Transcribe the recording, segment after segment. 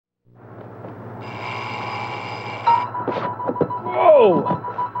Whoa!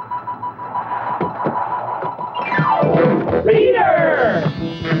 Peter!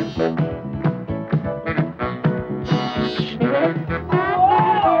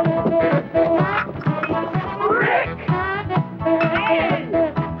 Rick!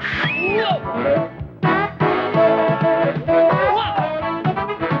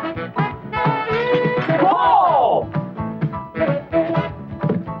 Paul!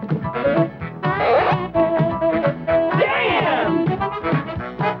 Dan!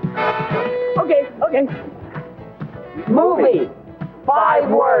 Okay. Movie. 5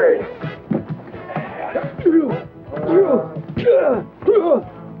 words.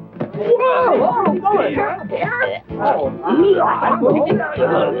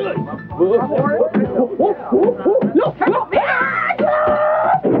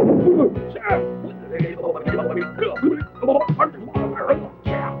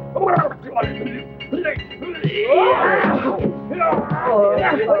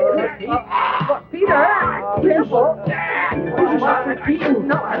 Peter, careful.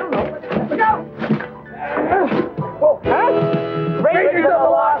 No, I don't know. Go. Raiders of the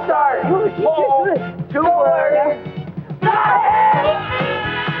Lost Ark. 2 words.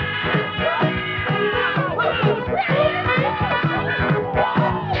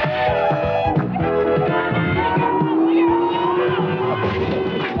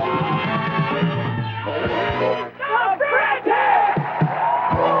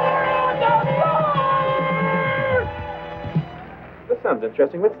 Sounds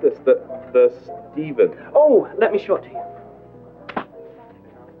interesting. What's this? The Steven. Oh, let me show it to you.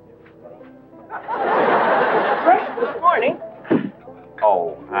 Fresh this morning.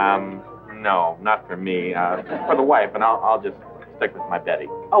 Oh, no, not for me. For the wife, and I'll just stick with my Betty.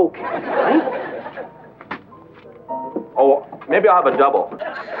 Okay. Oh, maybe I'll have a double.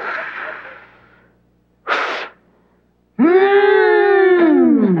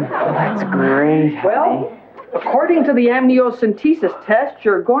 That's great. Well, according to the amniocentesis test,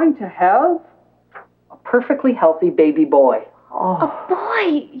 you're going to have a perfectly healthy baby boy. Oh. A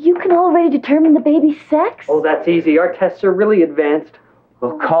boy? You can already determine the baby's sex? Oh, that's easy. Our tests are really advanced.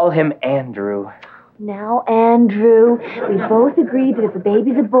 We'll call him Andrew. Now, Andrew, we both agreed that if the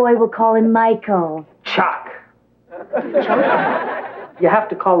baby's a boy, we'll call him Michael. Chuck. You have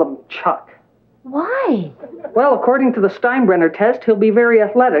to call him Chuck. Why? Well, according to the Steinbrenner test, he'll be very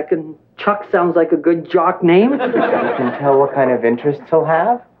athletic, and Chuck sounds like a good jock name. You can tell what kind of interests he'll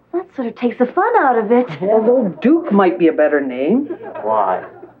have? That sort of takes the fun out of it. Although Duke might be a better name. Why?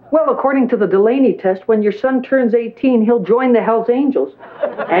 Well, according to the Delaney test, when your son turns 18, he'll join the Hells Angels.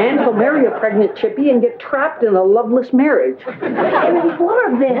 And he'll marry a pregnant chippy and get trapped in a loveless marriage. There's more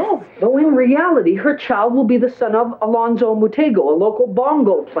of this. Though in reality, her child will be the son of Alonzo Mutego, a local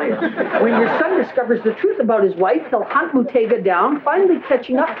bongo player. When your son discovers the truth about his wife, he'll hunt Mutega down, finally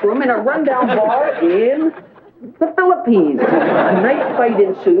catching up to him in a rundown bar in the Philippines. A knife fight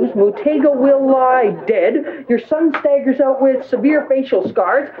ensues. Mutega will lie dead. Your son staggers out with severe facial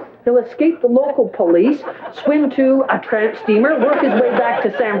scars. He'll escape the local police, swim to a tramp steamer, work his way back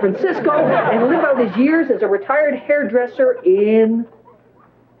to San Francisco, and live out his years as a retired hairdresser in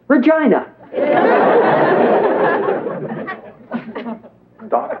Regina.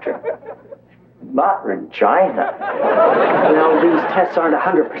 Doctor, not Regina. Now, these tests aren't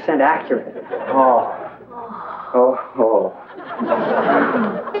 100% accurate. Oh.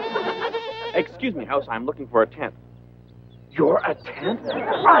 Excuse me, house. I'm looking for a tent. You're a tent?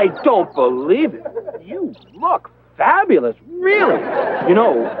 I don't believe it. You look fabulous, really. You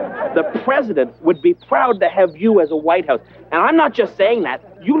know, the president would be proud to have you as a White House. And I'm not just saying that.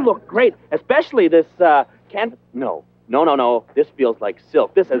 You look great, especially this, canvas. No. This feels like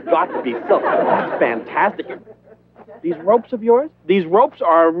silk. This has got to be silk. That's fantastic. These ropes of yours? These ropes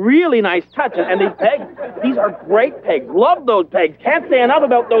are a really nice touch. And these pegs, these are great pegs. Love those pegs. Can't say enough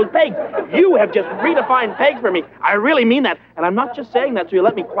about those pegs. You have just redefined pegs for me. I really mean that. And I'm not just saying that so you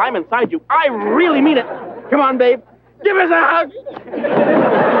let me climb inside you. I really mean it. Come on, babe. Give us a hug.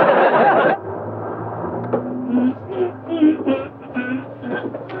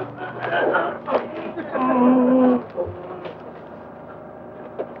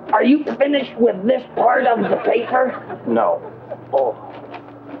 Are you finished with this part of the paper? No. Oh.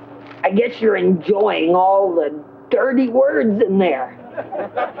 I guess you're enjoying all the dirty words in there.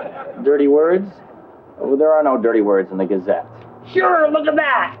 Dirty words? Oh, there are no dirty words in the Gazette. Sure, look at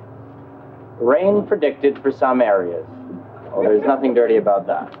that. Rain predicted for some areas. Oh, there's nothing dirty about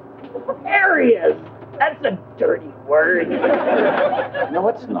that. Areas. That's a dirty word. No,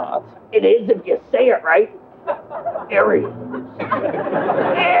 it's not. It is if you say it right. Areas.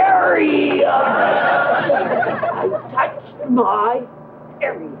 Areas. I my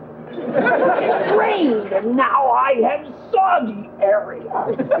area. It rained, and now I have soggy area.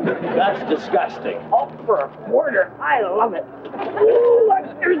 That's disgusting. Oh, for a quarter, I love it. Ooh,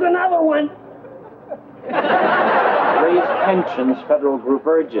 look, there's another one. Raise pensions, federal group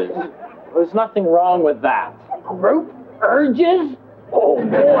urges. There's nothing wrong with that. Group urges? Oh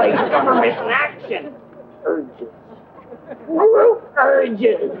boy, government in action. Urges. Group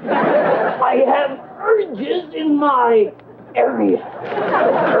urges. I have urges in my area.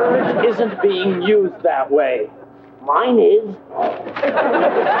 Urge isn't being used that way. Mine is.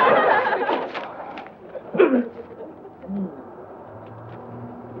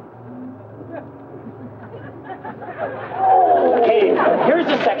 Hey, here's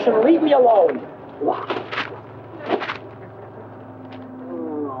a section. Leave me alone.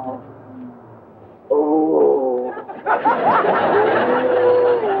 Oh.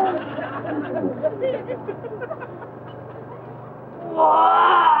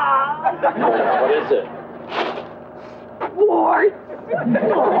 What is it? Sports.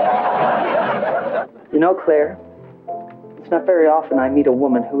 You know, Claire, it's not very often I meet a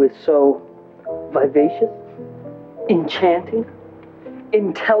woman who is so vivacious, enchanting,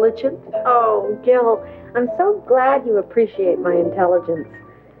 intelligent. Oh, Gil, I'm so glad you appreciate my intelligence.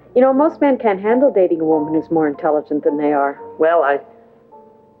 You know, most men can't handle dating a woman who's more intelligent than they are. Well,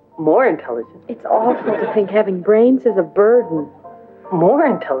 more intelligent. It's awful to think having brains is a burden. More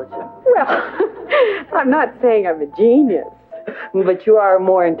intelligent. Well, I'm not saying I'm a genius. But you are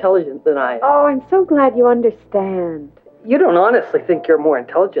more intelligent than I am. Oh, I'm so glad you understand. You don't honestly think you're more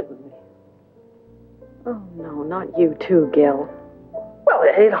intelligent than me. Oh, no, not you too, Gil. Well,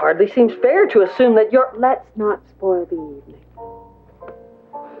 it hardly seems fair to assume that you're... Let's not spoil the evening.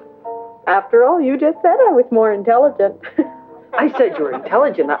 After all, you just said I was more intelligent. I said you were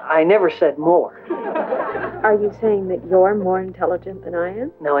intelligent. I never said more. Are you saying that you're more intelligent than I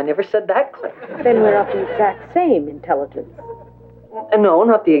am? No, I never said that, Claire. Then we're of the exact same intelligence. No,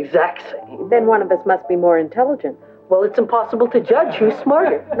 not the exact same. Then one of us must be more intelligent. Well, it's impossible to judge who's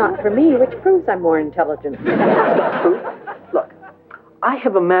smarter. Not for me, which proves I'm more intelligent. That's not proof. Look, I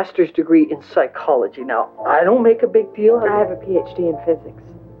have a master's degree in psychology. Now, I don't make a big deal. I have a PhD in physics.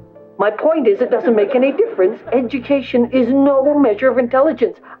 My point is, it doesn't make any difference. Education is no measure of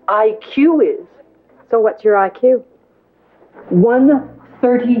intelligence. IQ is. So what's your IQ?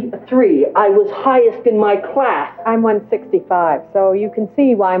 133. I was highest in my class. I'm 165, so you can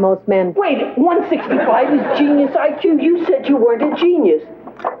see why most men... Wait, 165 is genius IQ. You said you weren't a genius.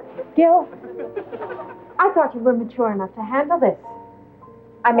 Gil, I thought you were mature enough to handle this.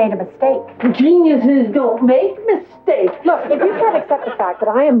 I made a mistake. Geniuses don't make mistakes. Look, if you can't accept the fact that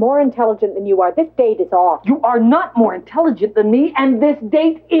I am more intelligent than you are, this date is off. You are not more intelligent than me, and this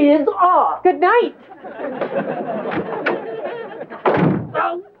date is off. Good night.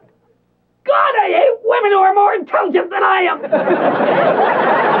 Oh, God, I hate women who are more intelligent than I am.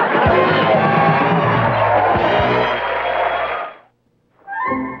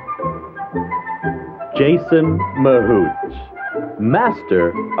 Jason Mahooch,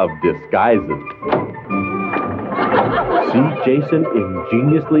 master of disguises. See Jason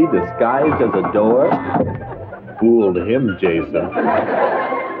ingeniously disguised as a door? Fooled him, Jason.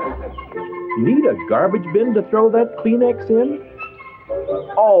 Need a garbage bin to throw that Kleenex in?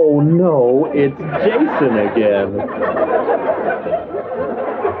 Oh no, it's Jason again.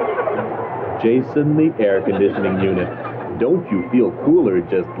 Jason the air conditioning unit. Don't you feel cooler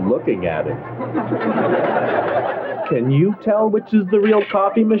just looking at it? Can you tell which is the real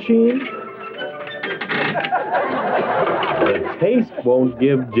coffee machine? The taste won't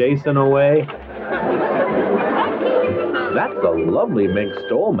give Jason away. That's a lovely mink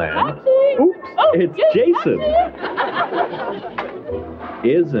stole, man. Oops, it's Jason.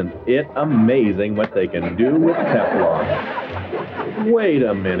 Isn't it amazing what they can do with Teflon? Wait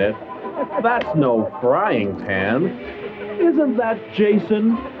a minute. That's no frying pan. Isn't that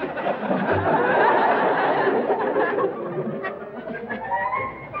Jason?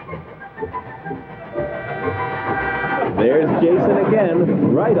 There's Jason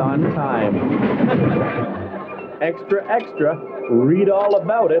again, right on time. Extra, extra, read all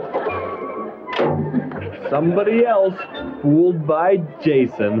about it. Somebody else fooled by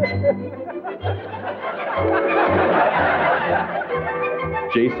Jason.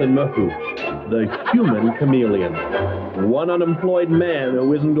 Jason Mahooch, the human chameleon. One unemployed man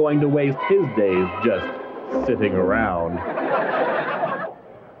who isn't going to waste his days just sitting around.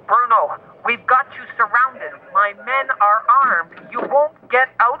 Bruno, we've got you surrounded. My men are armed. You won't get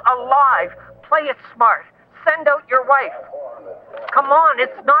out alive. Play it smart. send out your wife. Come on,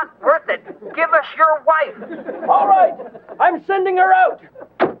 it's not worth it. Give us your wife. All right, I'm sending her out.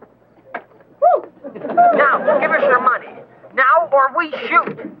 Now, give us your money. Now, or we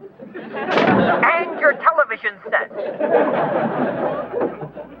shoot. And your television set.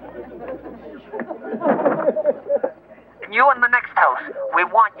 And you in the next house. We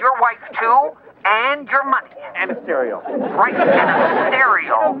want your wife, too, and your money. And a stereo. Right, and a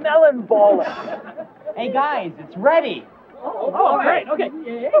stereo. Melon baller. Hey, guys, it's ready. Oh, great. Okay.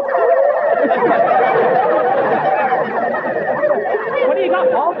 What do you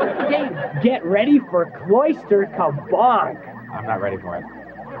got, Paul? Get ready for Cloister Kabonk. I'm not ready for it.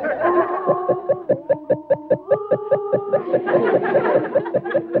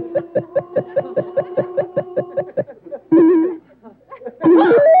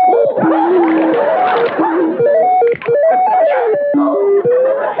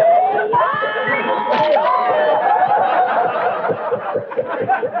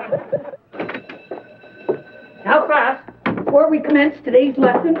 Now, class, before we commence today's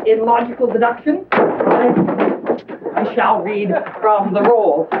lesson in logical deduction, I shall read from the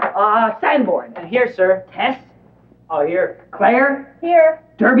roll. Sanborn. Here, sir. Tess. Oh, here. Claire. Here.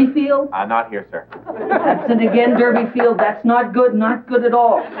 Derbyfield. Not here, sir. Absent again, Derbyfield. That's not good at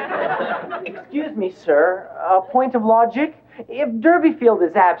all. Excuse me, sir. A point of logic? If Derbyfield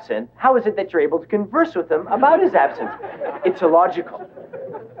is absent, how is it that you're able to converse with him about his absence? It's illogical.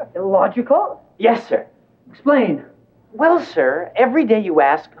 Illogical? Yes, sir. Explain. Well, sir, every day you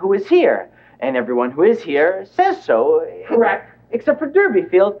ask who is here, and everyone who is here says so. Correct. Except for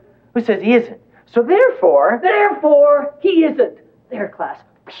Derbyfield, who says he isn't. So therefore, he isn't. There, class.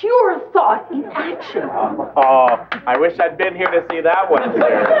 Pure thought in action. Oh, I wish I'd been here to see that one,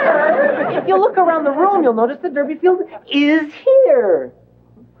 sir. if you look around the room, you'll notice that Derbyfield is here.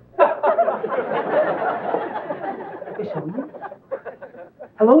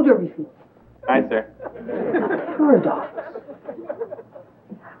 Hello, Derbyfield. Hi, sir. Paradox.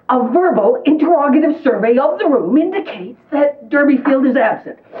 A verbal interrogative survey of the room indicates that Derbyfield is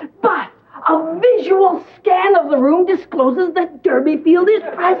absent. But a visual scan of the room discloses that Derbyfield is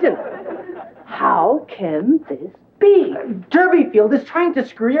present. How can this be? Derbyfield is trying to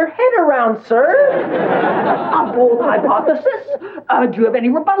screw your head around, sir. A bold hypothesis. Do you have any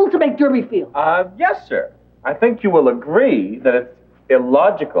rebuttal to make, Derbyfield? Yes, sir. I think you will agree that it's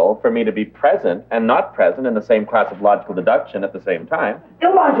illogical for me to be present and not present in the same class of logical deduction at the same time.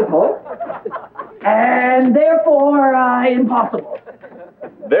 Illogical. And therefore, impossible.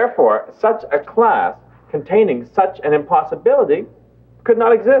 Therefore, such a class containing such an impossibility could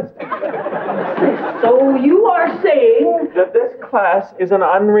not exist. So you are saying That this class is an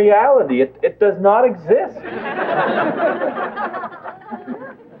unreality. It does not exist.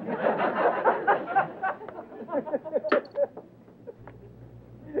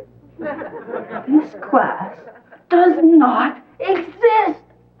 this class does not exist.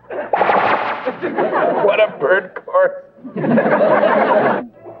 What a bird course.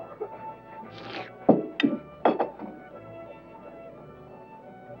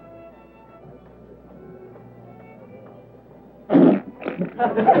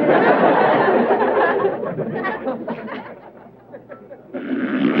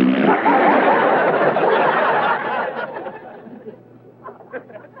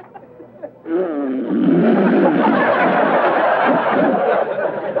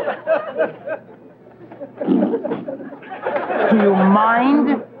 Do you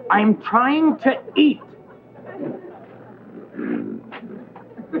mind? I'm trying to eat.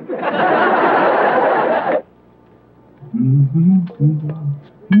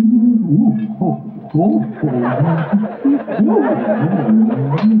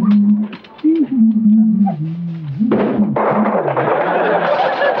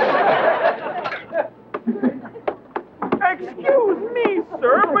 Excuse me,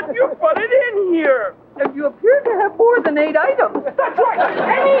 sir, but you put it in here. You appear to have more than 8 items. That's right.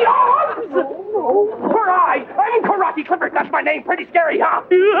 Any arms? Hooray! I'm Karate Clifford. That's my name. Pretty scary, huh?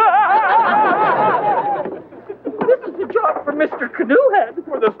 This is the job for Mr. Canoehead.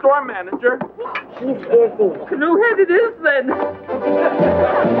 For the store manager. He's busy. Canoehead it is, then.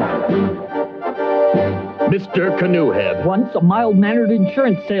 Mr. Canoehead, Once a mild-mannered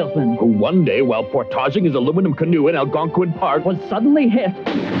insurance salesman who one day, while portaging his aluminum canoe in Algonquin Park, was suddenly hit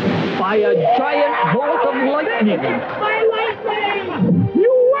by a giant bolt of lightning. By lightning!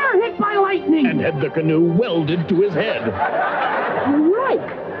 You were hit by lightning! and had the canoe welded to his head. Right!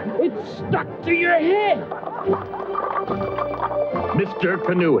 It's stuck to your head! Mr.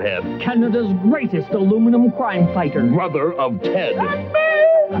 Canoehead, Canada's greatest aluminum crime fighter. brother of Ted.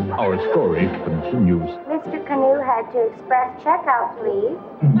 Our story continues. Mr. had to express checkout, please.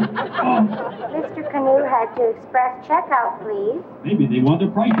 Mr. Canoe had to express checkout, please. Maybe they want a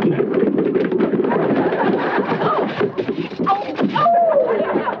price check.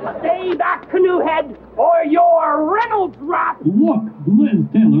 Stay back, canoehead, or your Reynolds wrap. Look, Liz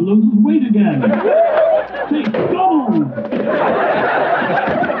Taylor loses weight again. Take double.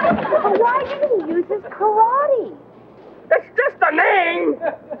 Why did he use his karate? It's just a name.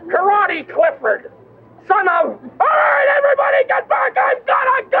 Karate Clifford. Son of... All right, everybody get back. I've got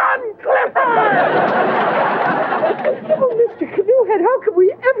a gun, Clifford. Oh, Mr. Canoehead, how can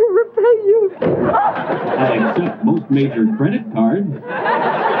we ever repay you? I accept most major credit cards.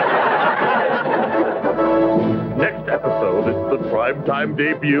 Next episode is the primetime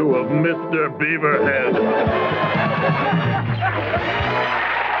debut of Mr. Beaverhead.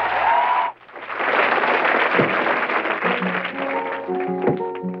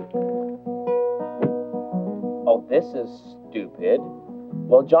 Oh, this is stupid.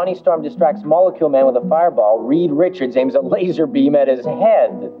 While Johnny Storm distracts Molecule Man with a fireball, Reed Richards aims a laser beam at his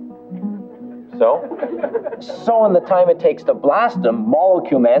head. So in the time it takes to blast him,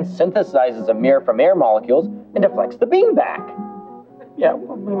 Molecule Man synthesizes a mirror from air molecules and deflects the beam back. Yeah,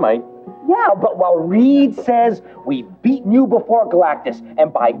 well, we might. Yeah, but while Reed says, we've beaten you before Galactus,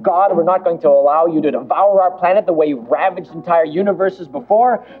 and by God, we're not going to allow you to devour our planet the way you ravaged entire universes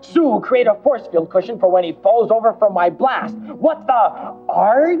before, Sue, create a force field cushion for when he falls over from my blast. What the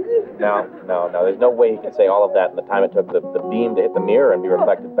arg? No. There's no way he can say all of that in the time it took the beam to hit the mirror and be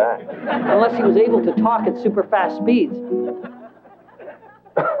reflected back. Unless he was able to talk at super fast speeds.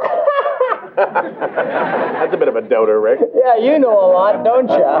 That's a bit of a doubter, Rick. Yeah, you know a lot, don't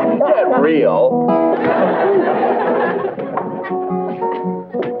ya? Get real.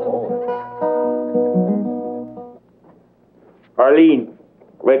 Arlene,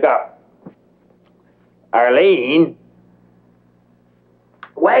 wake up. Arlene?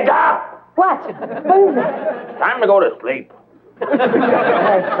 Wake up! What? What is it? Time to go to sleep. All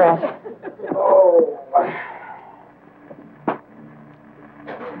right, Fred.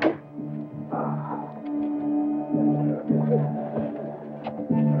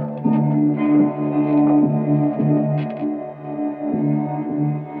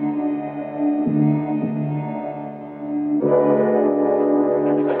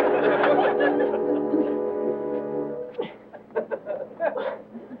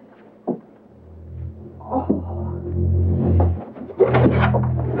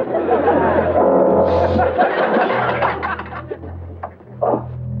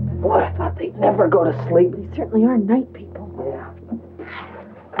 Never go to sleep. They certainly are night people. Yeah.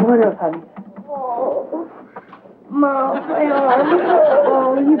 What up, honey? Oh, Mom, my arm.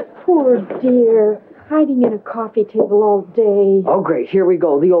 Oh, you poor dear. Hiding in a coffee table all day. Oh, great. Here we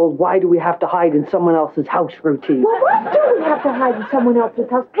go. The old why do we have to hide in someone else's house routine. Well, why do we have to hide in someone else's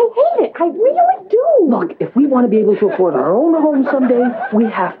house? I hate it. I really do. Look, if we want to be able to afford our own home someday, we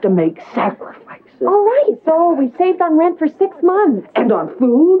have to make sacrifices. All right, so we've saved on rent for 6 months. And on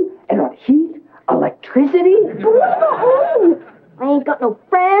food, and on heat, electricity. But what about home? I ain't got no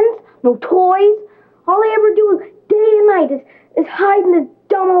friends, no toys. All I ever do day and night is hide in this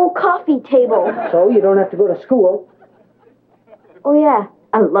dumb old coffee table. So you don't have to go to school. Oh, yeah.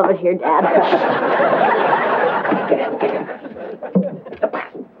 I love it here, Dad.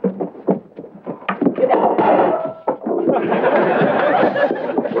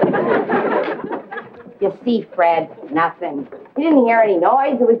 You see, Fred, nothing. You didn't hear any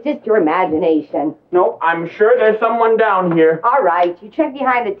noise. It was just your imagination. No, I'm sure there's someone down here. All right, you check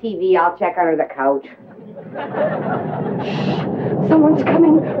behind the TV. I'll check under the couch. Someone's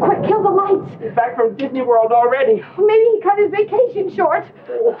coming. Quick, kill the lights. He's back from Disney World already. Maybe he cut his vacation short.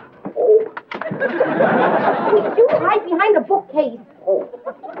 You hide behind the bookcase.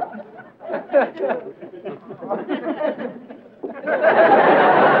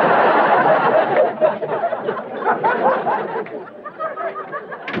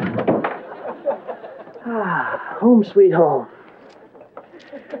 Home sweet home.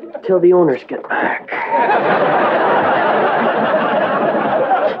 Till the owners get back.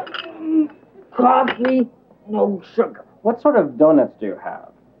 Coffee, no sugar. What sort of donuts do you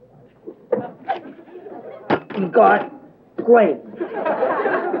have? We got grain.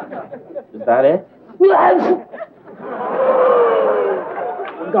 Is that it? Yes!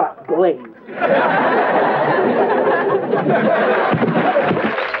 We got grain.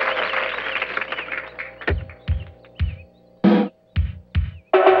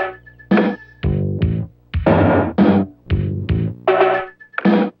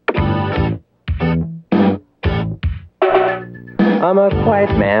 I'm a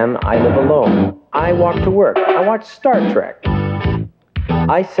quiet man. I live alone. I walk to work. I watch Star Trek.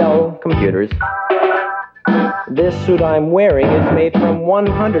 I sell computers. This suit I'm wearing is made from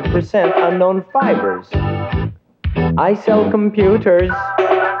 100% unknown fibers. I sell computers.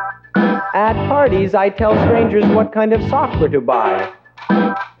 At parties, I tell strangers what kind of software to buy.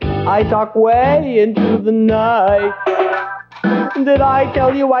 I talk way into the night. Did I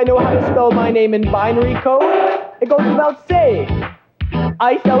tell you I know how to spell my name in binary code? It goes without saying.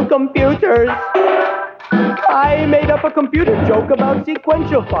 I sell computers. I made up a computer joke about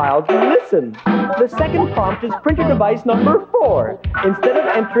sequential files. Listen, the second prompt is printer device number 4. Instead of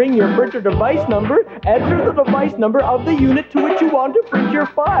entering your printer device number, enter the device number of the unit to which you want to print your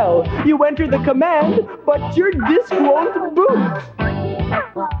file. You enter the command, but your disk won't boot.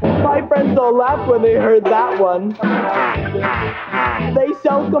 My friends all laughed when they heard that one. They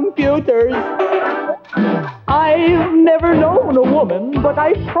sell computers. I've never known a woman, but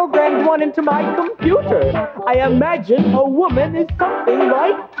I programmed one into my computer. I imagine a woman is something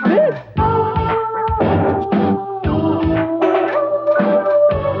like this.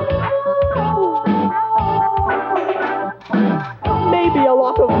 Maybe a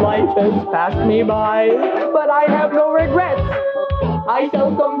lot of life has passed me by, but I have no regrets. I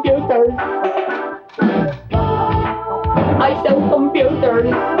sell computers. I sell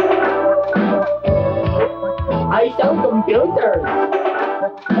computers. I sell computers.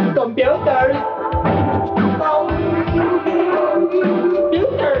 Computers.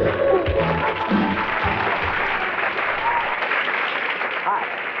 Computers. Hi.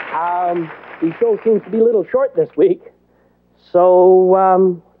 The show seems to be a little short this week, so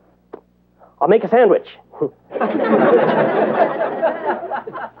I'll make a sandwich.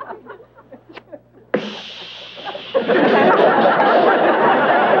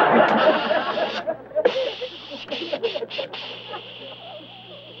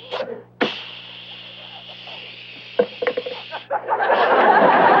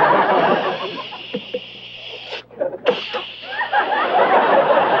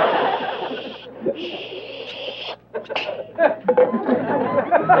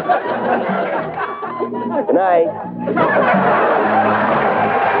 Good night.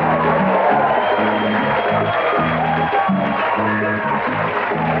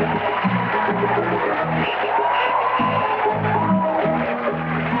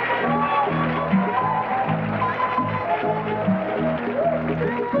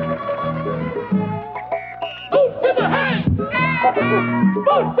 Boot to the head!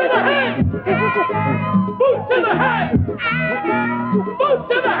 Boot to the head! Boot to the head! Boot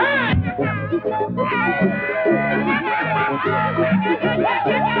to the head! Boot to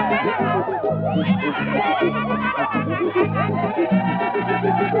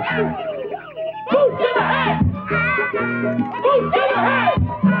the head!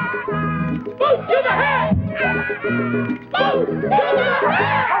 Boot to the head! Boot to the head!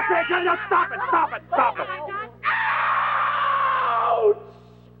 Okay, stop it! Stop it! Stop it!